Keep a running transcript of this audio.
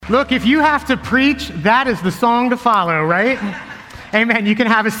Look, if you have to preach, that is the song to follow, right? Amen. You can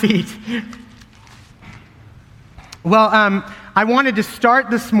have a seat. Well, I wanted to start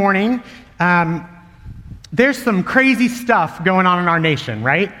this morning. There's some crazy stuff going on in our nation,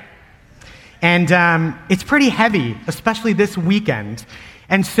 right? And it's pretty heavy, especially this weekend.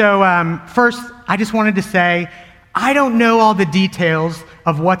 And so first, I just wanted to say, I don't know all the details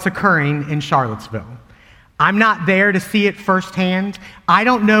of what's occurring in Charlottesville. I'm not there to see it firsthand. I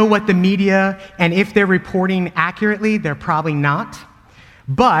don't know what the media, and if they're reporting accurately, they're probably not.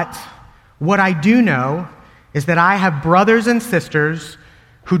 But what I do know is that I have brothers and sisters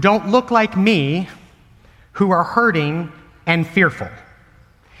who don't look like me, who are hurting and fearful.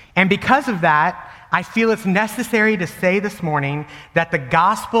 And because of that, I feel it's necessary to say this morning that the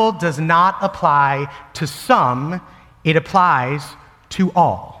gospel does not apply to some, it applies to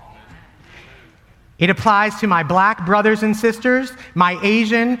all. It applies to my black brothers and sisters, my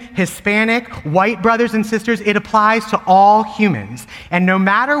Asian, Hispanic, white brothers and sisters. It applies to all humans. And no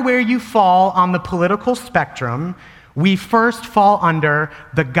matter where you fall on the political spectrum, we first fall under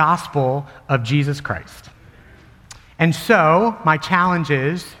the gospel of Jesus Christ. And so, my challenge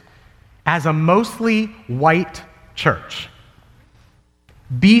is, as a mostly white church,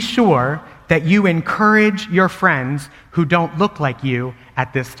 be sure that you encourage your friends who don't look like you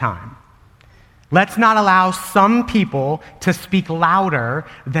at this time. Let's not allow some people to speak louder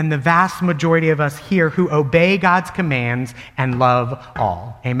than the vast majority of us here who obey God's commands and love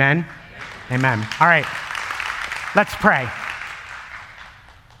all. Amen? Amen. All right, let's pray.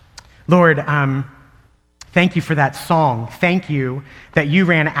 Lord, thank you for that song. Thank you that you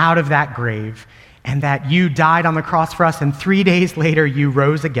ran out of that grave and that you died on the cross for us, and 3 days later you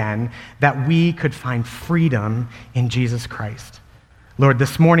rose again, that we could find freedom in Jesus Christ. Lord,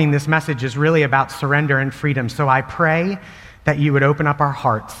 this morning, this message is really about surrender and freedom. So I pray that you would open up our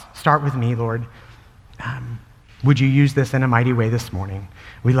hearts. Start with me, Lord. Would you use this in a mighty way this morning?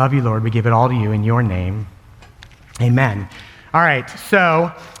 We love you, Lord. We give it all to you in your name. Amen. All right,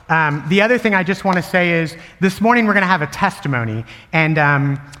 so the other thing I just want to say is this morning we're going to have a testimony.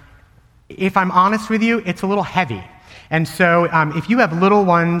 And if I'm honest with you, it's a little heavy. And so if you have little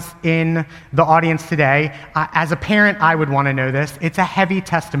ones in the audience today, as a parent, I would want to know this. It's a heavy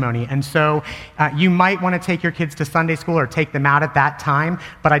testimony. And so you might want to take your kids to Sunday school or take them out at that time,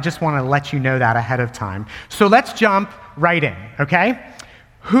 but I just want to let you know that ahead of time. So let's jump right in, okay?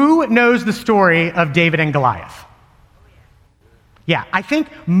 Who knows the story of David and Goliath? Yeah, I think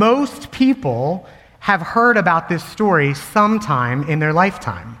most people have heard about this story sometime in their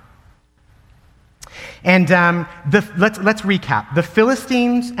lifetime. And let's recap. The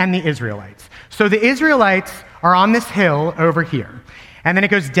Philistines and the Israelites. So the Israelites are on this hill over here. And then it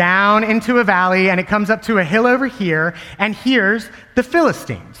goes down into a valley, and it comes up to a hill over here, and here's the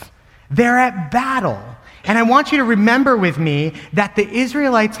Philistines. They're at battle. And I want you to remember with me that the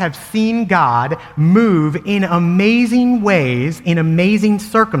Israelites have seen God move in amazing ways, in amazing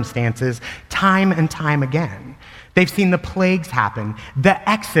circumstances, time and time again. They've seen the plagues happen, the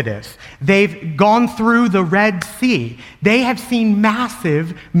Exodus. They've gone through the Red Sea. They have seen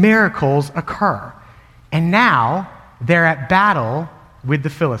massive miracles occur. And now they're at battle with the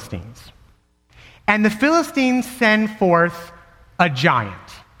Philistines. And the Philistines send forth a giant.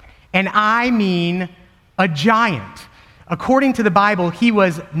 And I mean a giant. According to the Bible, he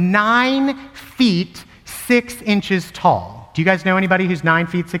was 9 feet 6 inches tall. Do you guys know anybody who's 9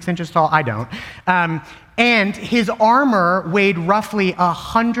 feet 6 inches tall? I don't. And his armor weighed roughly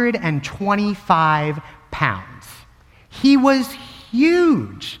 125 pounds. He was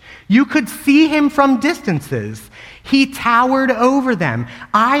huge. You could see him from distances. He towered over them.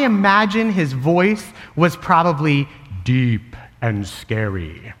 I imagine his voice was probably deep and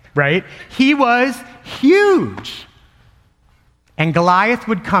scary, right? He was huge. And Goliath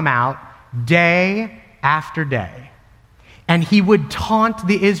would come out day after day, and he would taunt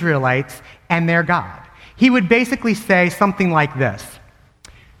the Israelites and their God. He would basically say something like this: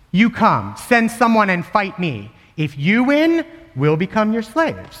 you come, send someone and fight me. If you win, we'll become your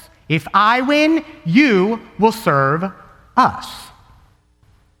slaves. If I win, you will serve us.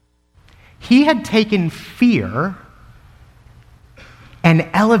 He had taken fear and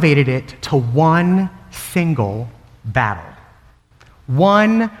elevated it to one single battle.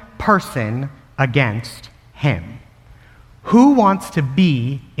 One person against him. Who wants to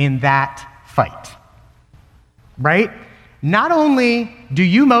be in that fight? Right? Not only do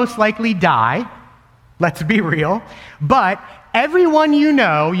you most likely die, let's be real, but everyone you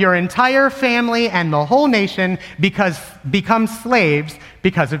know, your entire family and the whole nation becomes slaves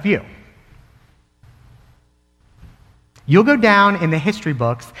because of you. You'll go down in the history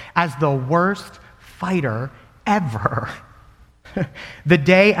books as the worst fighter ever. The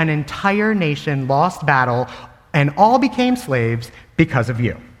day an entire nation lost battle and all became slaves because of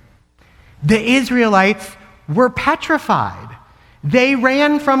you. The Israelites were petrified. They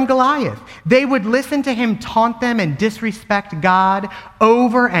ran from Goliath. They would listen to him taunt them and disrespect God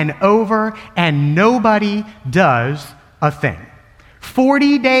over and over, and nobody does a thing.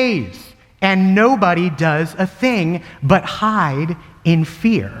 40 days, and nobody does a thing but hide in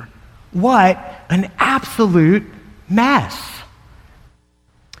fear. What an absolute mess.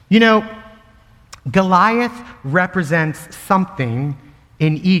 You know, Goliath represents something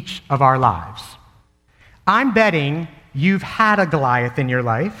in each of our lives. I'm betting you've had a Goliath in your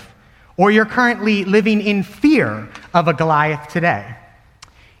life, or you're currently living in fear of a Goliath today.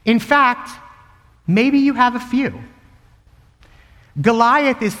 In fact, maybe you have a few.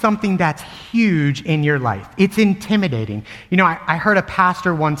 Goliath is something that's huge in your life. It's intimidating. You know, I heard a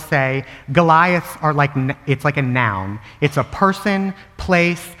pastor once say, Goliaths are it's like a noun. It's a person,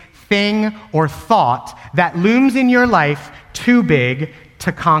 place, thing, or thought that looms in your life too big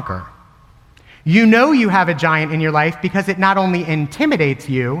to conquer. You know you have a giant in your life because it not only intimidates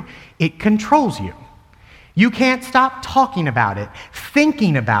you, it controls you. You can't stop talking about it,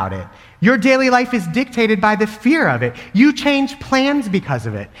 thinking about it. Your daily life is dictated by the fear of it. You change plans because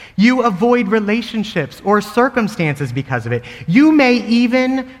of it. You avoid relationships or circumstances because of it. You may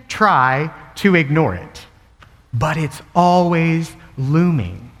even try to ignore it, but it's always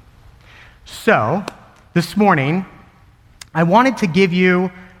looming. So, this morning, I wanted to give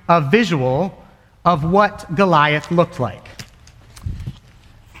you a visual of what Goliath looked like.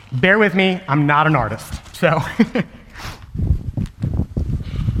 Bear with me, I'm not an artist, so.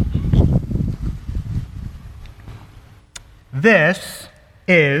 This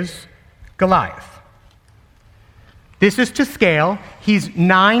is Goliath. This is to scale. He's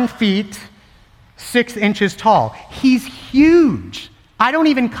 9 feet, 6 inches tall. He's huge. I don't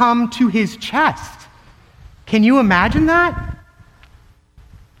even come to his chest. Can you imagine that?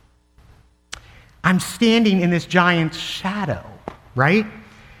 I'm standing in this giant's shadow, right?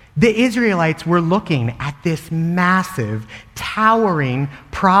 The Israelites were looking at this massive, towering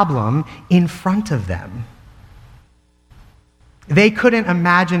problem in front of them. They couldn't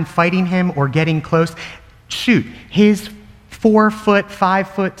imagine fighting him or getting close. Shoot, his 4-foot,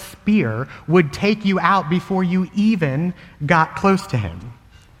 5-foot spear would take you out before you even got close to him.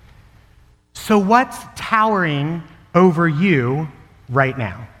 So what's towering over you right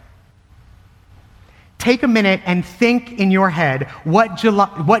now? Take a minute and think in your head what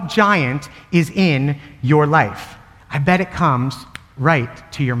giant is in your life. I bet it comes right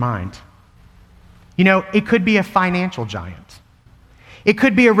to your mind. You know, it could be a financial giant. It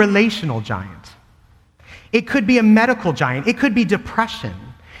could be a relational giant. It could be a medical giant. It could be depression.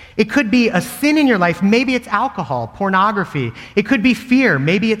 It could be a sin in your life. Maybe it's alcohol, pornography. It could be fear.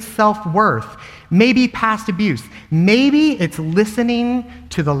 Maybe it's self-worth. Maybe past abuse. Maybe it's listening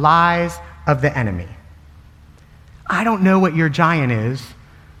to the lies of the enemy. I don't know what your giant is,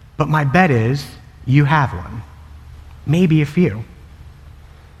 but my bet is you have one. Maybe a few.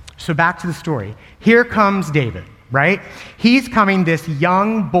 So back to the story. Here comes David, right? He's coming, this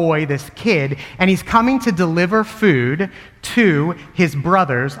young boy, this kid, and he's coming to deliver food to his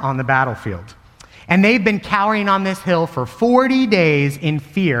brothers on the battlefield. And they've been cowering on this hill for 40 days in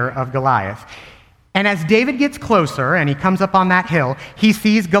fear of Goliath. And as David gets closer and he comes up on that hill, he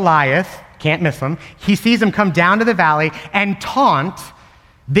sees Goliath, can't miss him, he sees him come down to the valley and taunt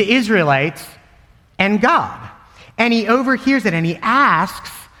the Israelites and God. And he overhears it and he asks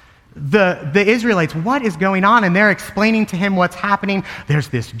the Israelites, what is going on? And they're explaining to him what's happening. There's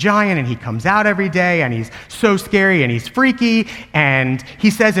this giant and he comes out every day and he's so scary and he's freaky. And he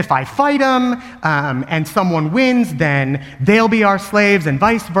says, if I fight him and someone wins, then they'll be our slaves and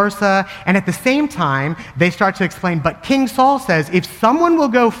vice versa. And at the same time, they start to explain, but King Saul says, if someone will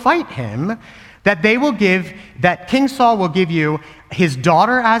go fight him, that King Saul will give you his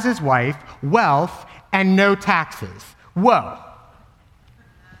daughter as his wife, wealth, and no taxes. Whoa.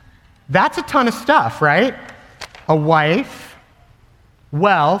 That's a ton of stuff, right? A wife,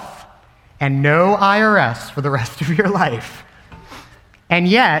 wealth, and no IRS for the rest of your life. And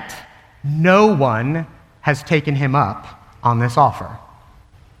yet, no one has taken him up on this offer.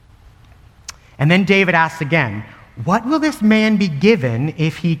 And then David asks again, what will this man be given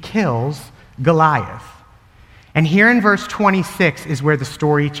if he kills Goliath? And here in verse 26 is where the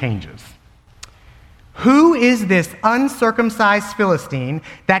story changes. Who is this uncircumcised Philistine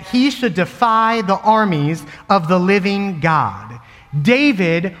that he should defy the armies of the living God?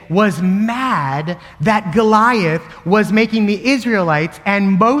 David was mad that Goliath was making the Israelites,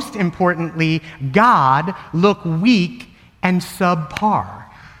 and most importantly, God, look weak and subpar.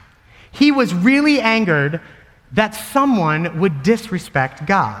 He was really angered that someone would disrespect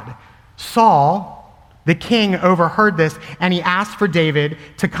God. Saul, the king, overheard this, and he asked for David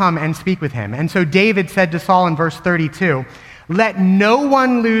to come and speak with him. And so David said to Saul in verse 32, "Let no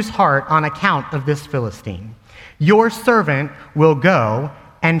one lose heart on account of this Philistine. Your servant will go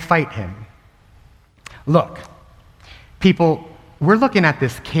and fight him." Look, people, we're looking at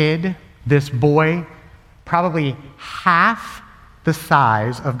this kid, this boy, probably half the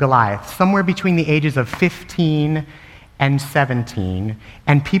size of Goliath, somewhere between the ages of 15 and 17,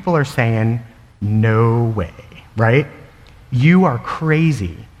 and people are saying, "No way," right? "You are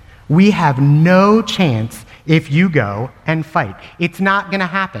crazy. We have no chance if you go and fight. It's not going to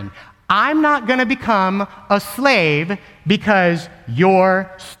happen. I'm not going to become a slave because you're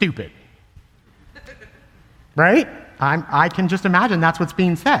stupid." Right? I can just imagine that's what's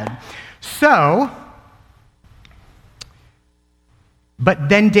being said. But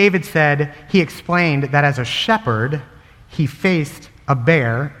then David said, he explained that as a shepherd, he faced a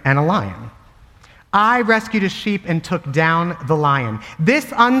bear and a lion. "I rescued a sheep and took down the lion.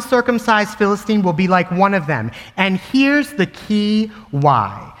 This uncircumcised Philistine will be like one of them." And here's the key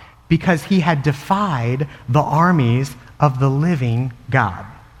why. Because he had defied the armies of the living God.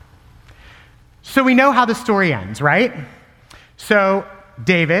 So we know how the story ends, right? So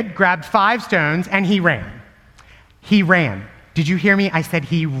David grabbed 5 stones and he ran. He ran. Did you hear me? I said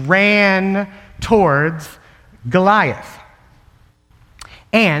he ran towards Goliath.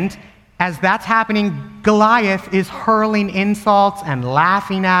 And as that's happening, Goliath is hurling insults and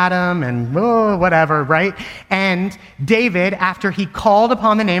laughing at him and whatever, right? And David, after he called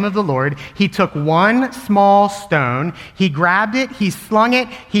upon the name of the Lord, he took one small stone, he grabbed it, he slung it,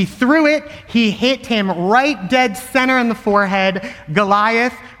 he threw it, he hit him right dead center in the forehead.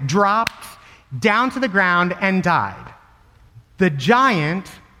 Goliath dropped down to the ground and died. The giant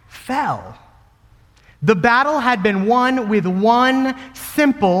fell. The battle had been won with one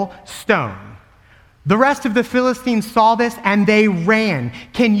simple stone. The rest of the Philistines saw this and they ran.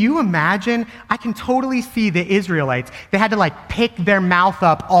 Can you imagine? I can totally see the Israelites. They had to pick their mouth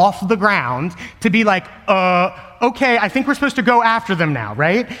up off the ground to be like, okay, I think we're supposed to go after them now,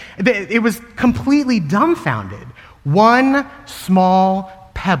 right? It was completely dumbfounded. One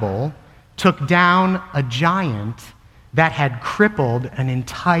small pebble took down a giant that had crippled an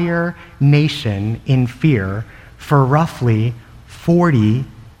entire nation in fear for roughly 40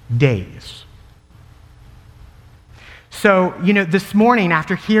 days. So, this morning,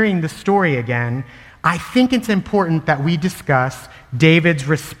 after hearing the story again, I think it's important that we discuss David's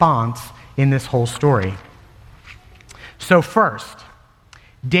response in this whole story. So first,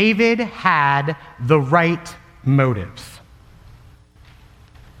 David had the right motives.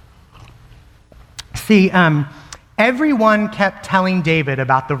 See, everyone kept telling David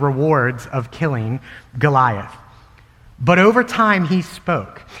about the rewards of killing Goliath. But over time, he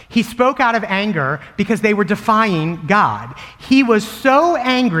spoke. He spoke out of anger because they were defying God. He was so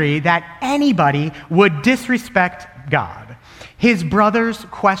angry that anybody would disrespect God. His brothers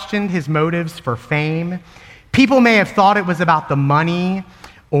questioned his motives for fame. People may have thought it was about the money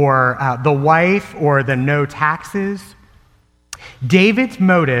or the wife or the no taxes. David's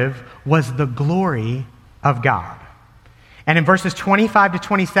motive was the glory of God. And in verses 25 to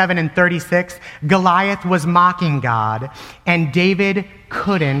 27 and 36, Goliath was mocking God, and David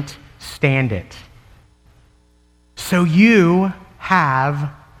couldn't stand it. So you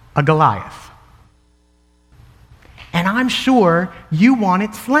have a Goliath. And I'm sure you want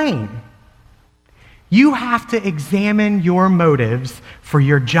it slain. You have to examine your motives for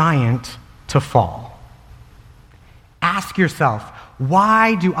your giant to fall. Ask yourself,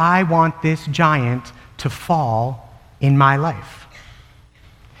 why do I want this giant to fall in my life?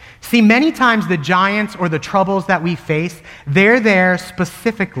 See, many times the giants or the troubles that we face, they're there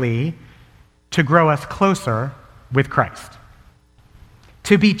specifically to grow us closer with Christ,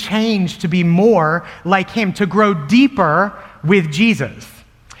 to be changed, to be more like him, to grow deeper with Jesus.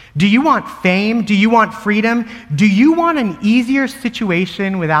 Do you want fame? Do you want freedom? Do you want an easier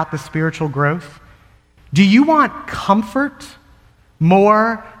situation without the spiritual growth? Do you want comfort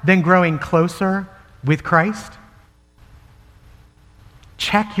more than growing closer with Christ?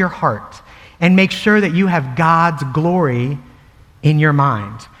 Check your heart and make sure that you have God's glory in your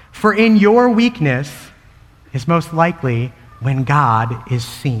mind. For in your weakness is most likely when God is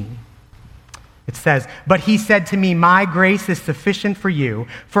seen. It says, "But he said to me, my grace is sufficient for you,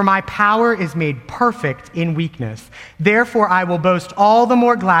 for my power is made perfect in weakness. Therefore, I will boast all the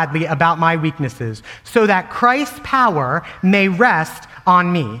more gladly about my weaknesses, so that Christ's power may rest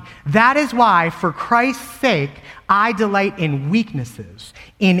on me. That is why, for Christ's sake, I delight in weaknesses,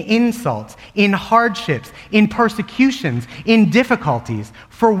 in insults, in hardships, in persecutions, in difficulties.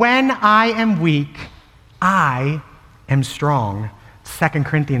 For when I am weak, I am strong." 2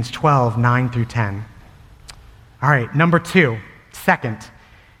 Corinthians 12, 9 through 10. All right, number two, second,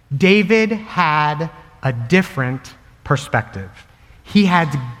 David had a different perspective. He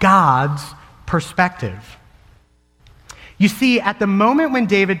had God's perspective. You see, at the moment when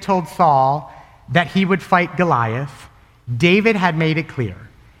David told Saul that he would fight Goliath, David had made it clear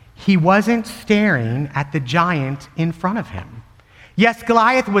he wasn't staring at the giant in front of him. Yes,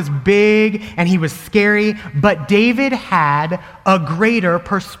 Goliath was big and he was scary, but David had a greater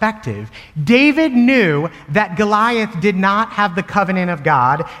perspective. David knew that Goliath did not have the covenant of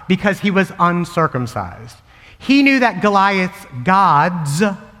God because he was uncircumcised. He knew that Goliath's gods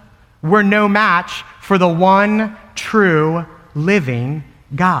were no match for the one true living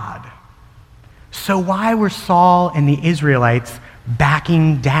God. So why were Saul and the Israelites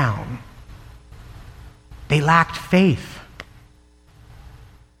backing down? They lacked faith.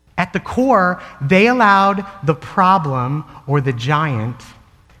 At the core, they allowed the problem or the giant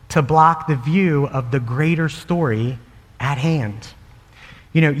to block the view of the greater story at hand.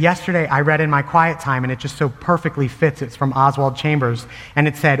 You know, yesterday I read in my quiet time, and it just so perfectly fits. It's from Oswald Chambers, and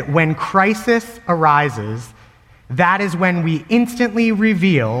it said, "When crisis arises, that is when we instantly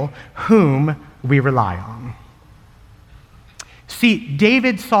reveal whom we rely on." See,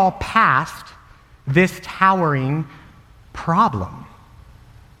 David saw past this towering problem.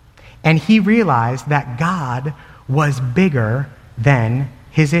 And he realized that God was bigger than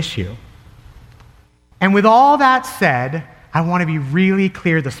his issue. And with all that said, I want to be really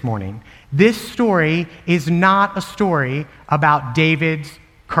clear this morning. This story is not a story about David's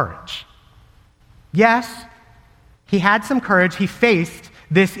courage. Yes, he had some courage. He faced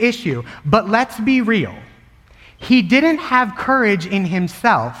this issue. But let's be real. He didn't have courage in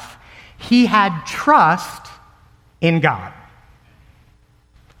himself. He had trust in God.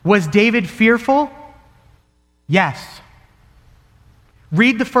 Was David fearful? Yes.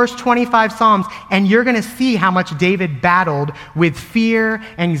 Read the first 25 Psalms, and you're going to see how much David battled with fear,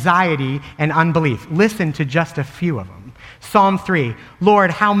 anxiety, and unbelief. Listen to just a few of them. Psalm 3, "Lord,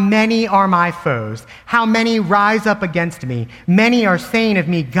 how many are my foes? How many rise up against me? Many are saying of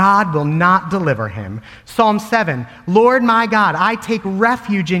me, God will not deliver him." Psalm 7, "Lord my God, I take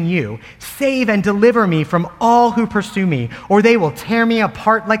refuge in you. Save and deliver me from all who pursue me, or they will tear me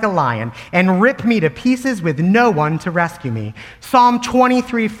apart like a lion and rip me to pieces with no one to rescue me." Psalm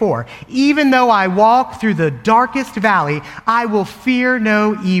 23, 4, "Even though I walk through the darkest valley, I will fear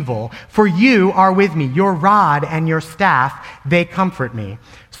no evil, for you are with me. Your rod and your staff, they comfort me."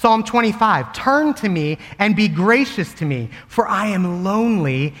 Psalm 25, "Turn to me and be gracious to me, for I am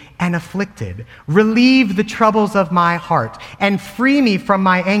lonely and afflicted. Relieve the troubles of my heart and free me from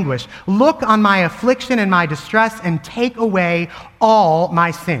my anguish. Look on my affliction and my distress and take away all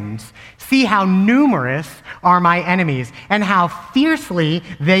my sins. See how numerous are my enemies and how fiercely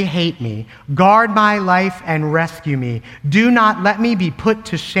they hate me. Guard my life and rescue me. Do not let me be put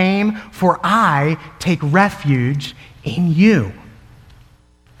to shame, for I take refuge in you."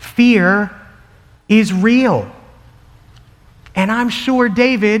 Fear is real. And I'm sure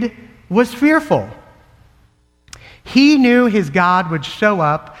David was fearful. He knew his God would show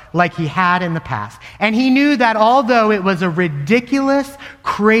up like he had in the past. And he knew that although it was a ridiculous,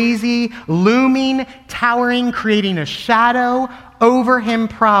 crazy, looming, towering, creating a shadow over him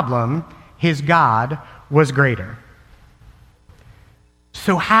problem, his God was greater.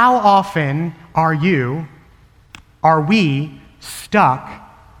 So how often are we stuck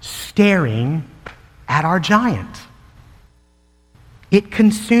staring at our giant? It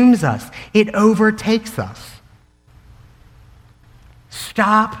consumes us. It overtakes us.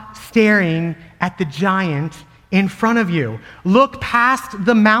 Stop staring at the giant in front of you. Look past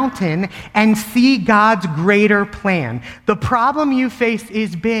the mountain and see God's greater plan. The problem you face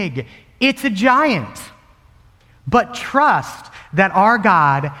is big. It's a giant. But trust that our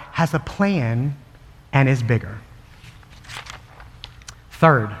God has a plan and is bigger.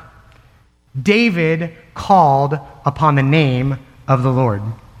 Third, David called upon the name of the Lord.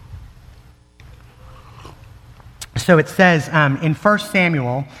 So it says in 1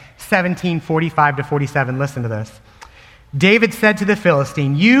 Samuel 17:45-47, listen to this. David said to the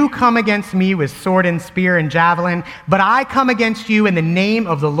Philistine, "You come against me with sword and spear and javelin, but I come against you in the name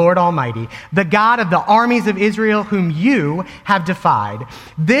of the Lord Almighty, the God of the armies of Israel, whom you have defied.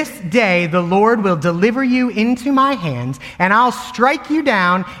 This day the Lord will deliver you into my hands, and I'll strike you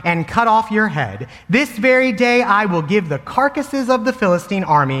down and cut off your head. This very day I will give the carcasses of the Philistine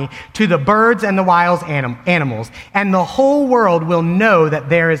army to the birds and the wild animals, and the whole world will know that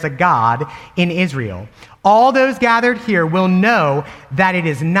there is a God in Israel. All those gathered here will know that it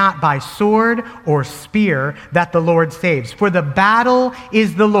is not by sword or spear that the Lord saves, for the battle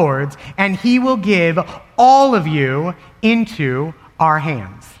is the Lord's, and he will give all of you into our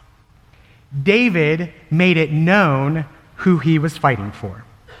hands." David made it known who he was fighting for.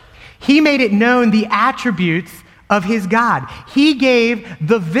 He made it known the attributes of his God. He gave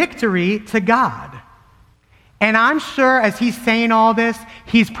the victory to God. And I'm sure as he's saying all this,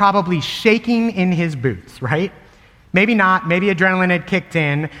 he's probably shaking in his boots, right? Maybe not, maybe adrenaline had kicked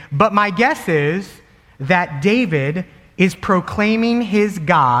in, but my guess is that David is proclaiming his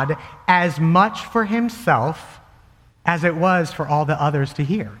God as much for himself as it was for all the others to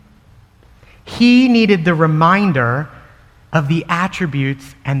hear. He needed the reminder of the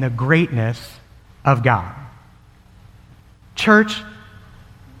attributes and the greatness of God. Church,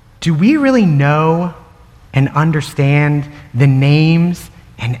 do we really know and understand the names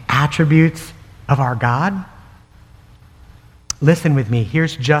and attributes of our God? Listen with me,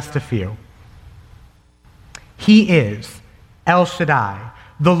 here's just a few. He is El Shaddai,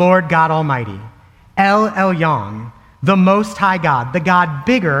 the Lord God Almighty, El Elyon, the Most High God, the God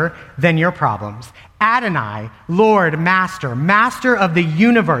bigger than your problems, Adonai, Lord, Master, Master of the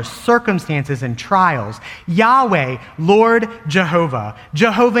universe, circumstances and trials, Yahweh, Lord Jehovah,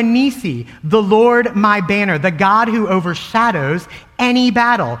 Jehovah Nisi, the Lord my banner, the God who overshadows any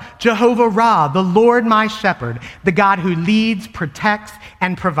battle, Jehovah Ra, the Lord my shepherd, the God who leads, protects,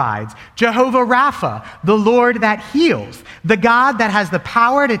 and provides, Jehovah Rapha, the Lord that heals, the God that has the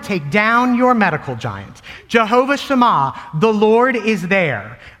power to take down your medical giant, Jehovah Shammah, the Lord is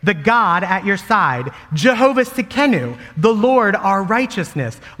there, the God at your side, Jehovah Tsidkenu, the Lord our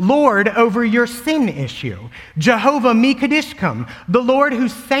righteousness, Lord over your sin issue, Jehovah Mikadishkum, the Lord who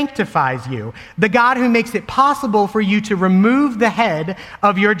sanctifies you, the God who makes it possible for you to remove the head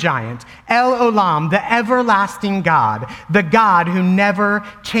of your giant, El Olam, the everlasting God, the God who never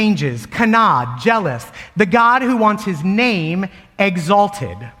changes, Kanad, jealous, the God who wants his name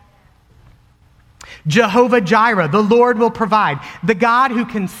exalted. Jehovah Jireh, the Lord will provide, the God who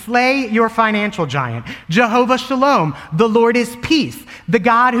can slay your financial giant. Jehovah Shalom, the Lord is peace, the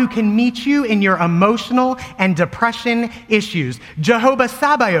God who can meet you in your emotional and depression issues. Jehovah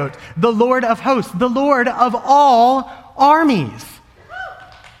Sabaoth, the Lord of hosts, the Lord of all armies.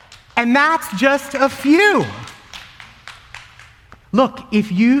 And that's just a few. Look,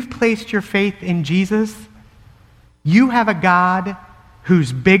 if you've placed your faith in Jesus, you have a God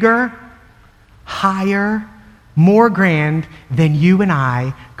who's bigger, higher, more grand than you and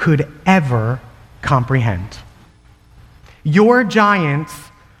I could ever comprehend. Your giants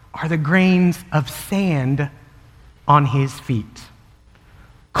are the grains of sand on his feet.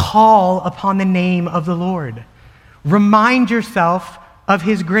 Call upon the name of the Lord. Remind yourself of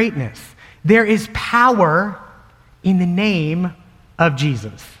his greatness. There is power in the name of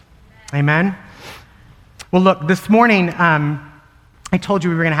Jesus. Amen? Well, look, this morning, I told you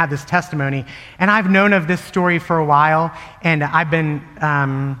we were going to have this testimony, and I've known of this story for a while, and I've been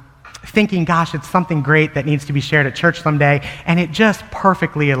thinking, gosh, it's something great that needs to be shared at church someday, and it just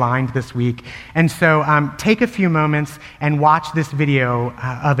perfectly aligned this week. And so take a few moments and watch this video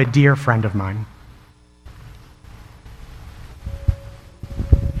of a dear friend of mine.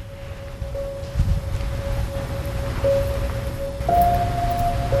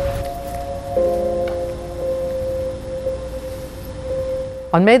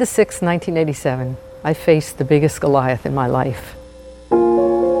 On May the 6th, 1987, I faced the biggest Goliath in my life.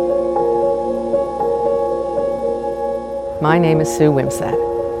 My name is Sue Wimsatt.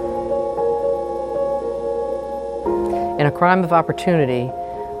 In a crime of opportunity,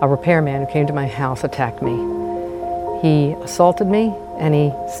 a repairman who came to my house attacked me. He assaulted me and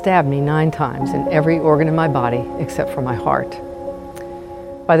he stabbed me 9 times in every organ in my body except for my heart.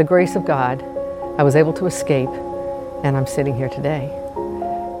 By the grace of God, I was able to escape, and I'm sitting here today.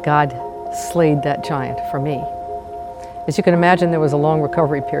 God slayed that giant for me. As you can imagine, there was a long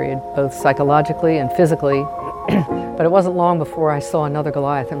recovery period, both psychologically and physically, but it wasn't long before I saw another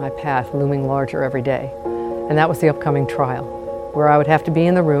Goliath in my path looming larger every day, and that was the upcoming trial, where I would have to be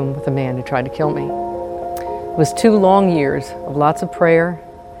in the room with the man who tried to kill me. It was 2 long years of lots of prayer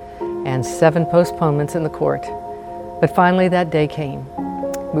and 7 postponements in the court, But finally that day came.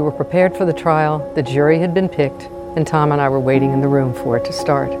 We were prepared for the trial, the jury had been picked, and Tom and I were waiting in the room for it to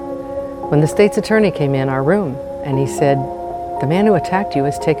start. When the state's attorney came in our room, and he said, "The man who attacked you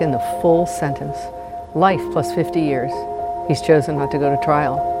has taken the full sentence, life plus 50 years. He's chosen not to go to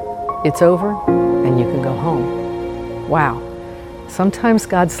trial. It's over, and you can go home." Wow. Sometimes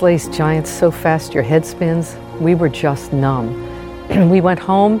God slays giants so fast your head spins. We were just numb. We went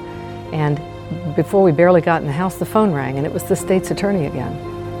home, and before we barely got in the house, the phone rang, and it was the state's attorney again.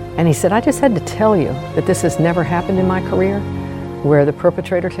 And he said, "I just had to tell you that this has never happened in my career, where the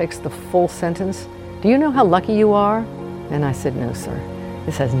perpetrator takes the full sentence. Do you know how lucky you are?" And I said, "No, sir.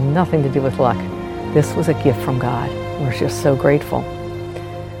 This has nothing to do with luck. This was a gift from God. We're just so grateful."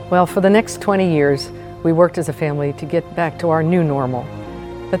 Well, for the next 20 years, we worked as a family to get back to our new normal.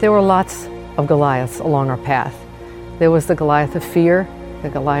 But there were lots of Goliaths along our path. There was the Goliath of fear, the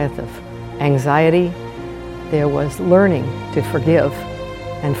Goliath of anxiety. There was learning to forgive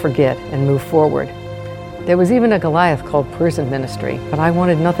and forget and move forward. There was even a Goliath called prison ministry, but I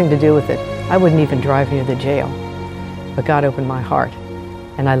wanted nothing to do with it. I wouldn't even drive near the jail. But God opened my heart,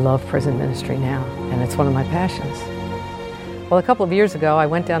 and I love prison ministry now, and it's one of my passions. Well, a couple of years ago, I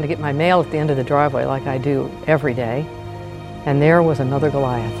went down to get my mail at the end of the driveway like I do every day, and there was another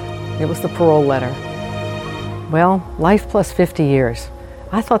Goliath. It was the parole letter. Well, life plus 50 years.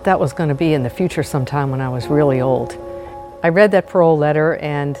 I thought that was going to be in the future sometime when I was really old. I read that parole letter,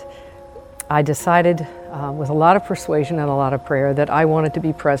 and I decided with a lot of persuasion and a lot of prayer that I wanted to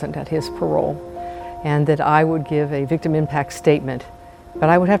be present at his parole, and that I would give a victim impact statement, but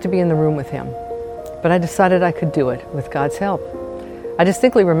I would have to be in the room with him. But I decided I could do it with God's help. I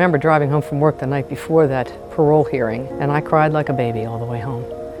distinctly remember driving home from work the night before that parole hearing, and I cried like a baby all the way home.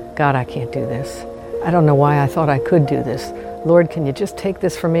 God, I can't do this. I don't know why I thought I could do this. Lord, can you just take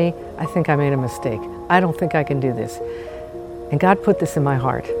this from me? I think I made a mistake. I don't think I can do this. And God put this in my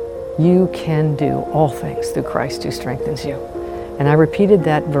heart. You can do all things through Christ who strengthens you. And I repeated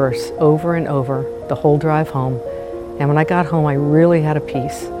that verse over and over the whole drive home. And when I got home, I really had a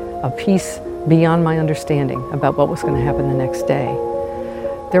peace beyond my understanding about what was going to happen the next day.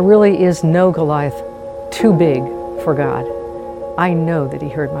 There really is no Goliath too big for God. I know that he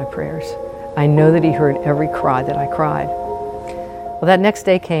heard my prayers. I know that he heard every cry that I cried. Well, that next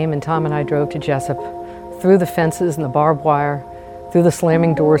day came, and Tom and I drove to Jessup, through the fences and the barbed wire, through the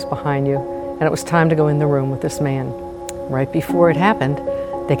slamming doors behind you, and it was time to go in the room with this man. Right before it happened,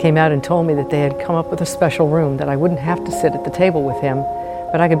 they came out and told me that they had come up with a special room, that I wouldn't have to sit at the table with him,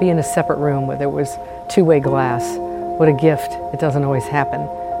 but I could be in a separate room where there was two-way glass. What a gift. It doesn't always happen.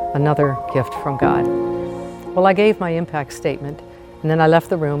 Another gift from God. Well, I gave my impact statement, and then I left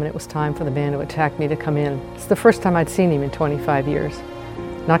the room, and it was time for the man who attacked me to come in. It's the first time I'd seen him in 25 years.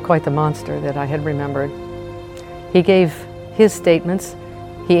 Not quite the monster that I had remembered. He gave his statements.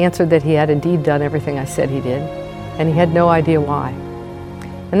 He answered that he had indeed done everything I said he did, and he had no idea why.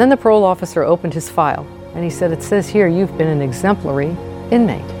 And then the parole officer opened his file, and he said, "It says here you've been an exemplary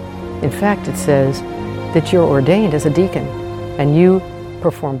inmate. In fact, it says that you're ordained as a deacon, and you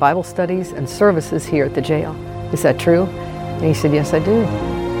perform Bible studies and services here at the jail. Is that true?" And he said, "Yes, I do."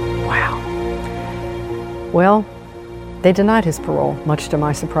 Wow. Well, they denied his parole, much to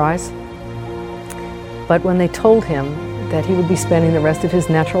my surprise. But when they told him that he would be spending the rest of his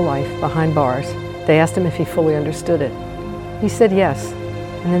natural life behind bars, they asked him if he fully understood it. He said yes.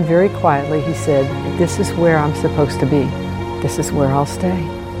 And then very quietly he said, "This is where I'm supposed to be. This is where I'll stay."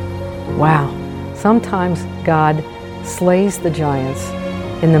 Wow. Sometimes God slays the giants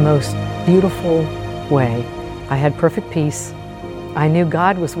in the most beautiful way. I had perfect peace. I knew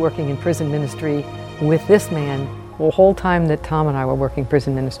God was working in prison ministry with this man the whole time that Tom and I were working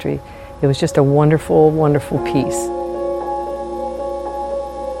prison ministry. It was just a wonderful, wonderful peace.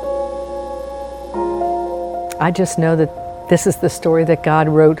 I just know that this is the story that God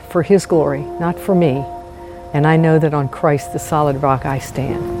wrote for his glory, not for me. And I know that on Christ, the solid rock, I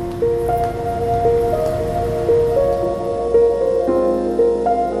stand.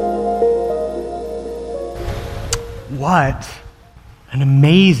 What an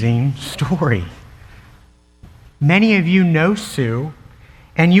amazing story. Many of you know Sue,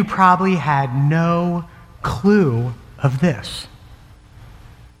 and you probably had no clue of this.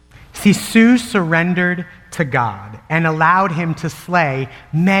 See, Sue surrendered to God and allowed him to slay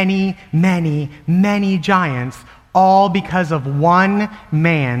many, many, many giants, all because of one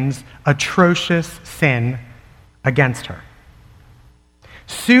man's atrocious sin against her.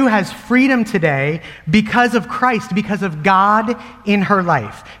 Sue has freedom today because of Christ, because of God in her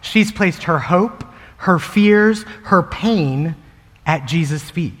life. She's placed her hope, her fears, her pain at Jesus'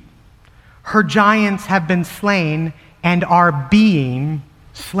 feet. Her giants have been slain and are being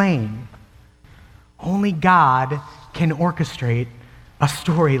slain. Only God can orchestrate a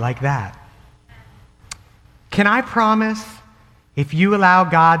story like that. Can I promise, if you allow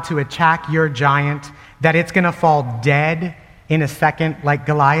God to attack your giant, that it's going to fall dead in a second like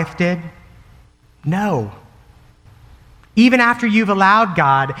Goliath did? No. Even after you've allowed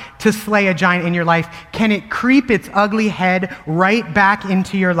God to slay a giant in your life, can it creep its ugly head right back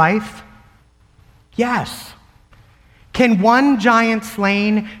into your life? Yes. Can one giant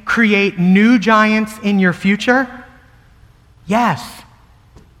slain create new giants in your future? Yes.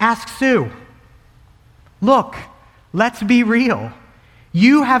 Ask Sue. Look, let's be real.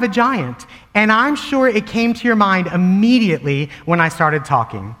 You have a giant, and I'm sure it came to your mind immediately when I started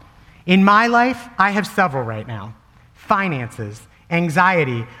talking. In my life, I have several right now. Finances,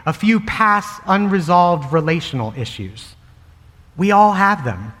 anxiety, a few past unresolved relational issues. We all have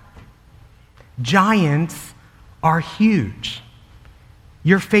them. Giants are huge.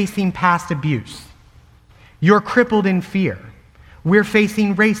 You're facing past abuse. You're crippled in fear. We're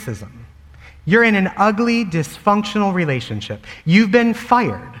facing racism. You're in an ugly, dysfunctional relationship. You've been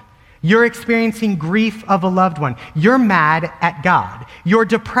fired. You're experiencing grief of a loved one. You're mad at God. You're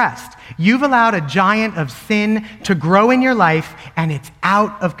depressed. You've allowed a giant of sin to grow in your life, and it's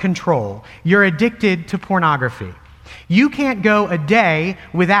out of control. You're addicted to pornography. You can't go a day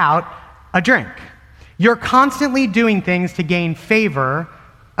without a drink. You're constantly doing things to gain favor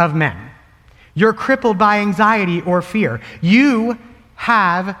of men. You're crippled by anxiety or fear. You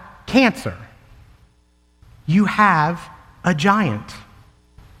have cancer. You have a giant.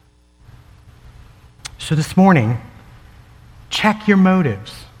 So this morning, check your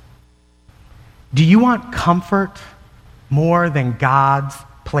motives. Do you want comfort more than God's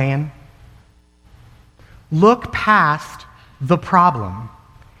plan? Look past the problem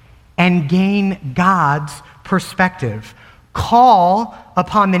and gain God's perspective. Call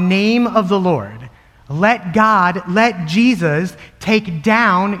upon the name of the Lord. Let Jesus take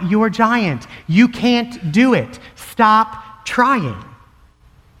down your giant. You can't do it. Stop trying.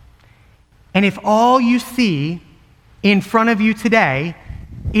 And if all you see in front of you today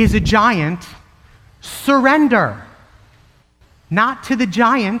is a giant, surrender. Not to the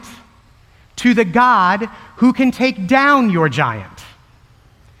giant, to the God who can take down your giant.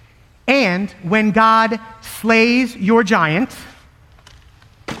 And when God slays your giant,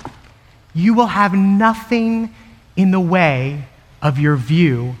 you will have nothing in the way of your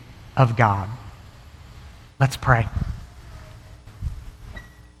view of God. Let's pray.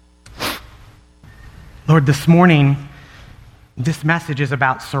 Lord, this morning, this message is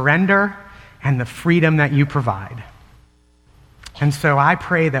about surrender and the freedom that you provide. And so I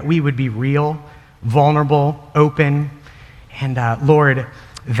pray that we would be real, vulnerable, open, and Lord,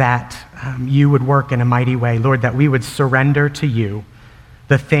 that you would work in a mighty way. Lord, that we would surrender to you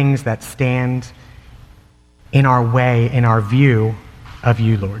the things that stand in our way, in our view of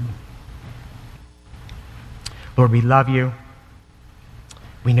you, Lord. Lord, we love you.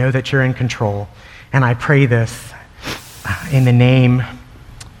 We know that you're in control. And I pray this in the name,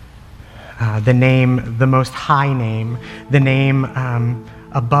 the most high name, the name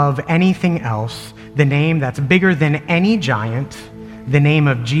above anything else, the name that's bigger than any giant, the name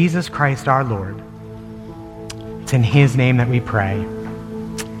of Jesus Christ our Lord. It's in his name that we pray.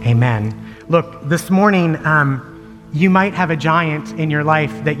 Amen. Look, this morning, you might have a giant in your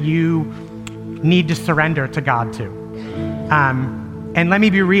life that you need to surrender to God to. And let me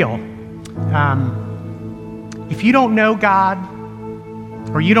be real. If you don't know God,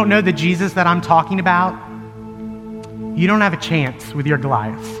 or you don't know the Jesus that I'm talking about, you don't have a chance with your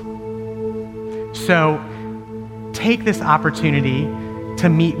Goliaths. So take this opportunity to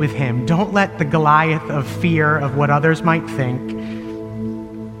meet with him. Don't let the Goliath of fear of what others might think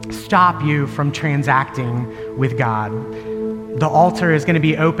stop you from transacting with God. The altar is going to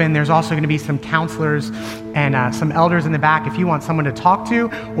be open. There's also going to be some counselors and some elders in the back. If you want someone to talk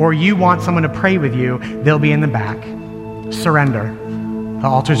to or you want someone to pray with you, they'll be in the back. Surrender. The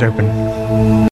altar's open.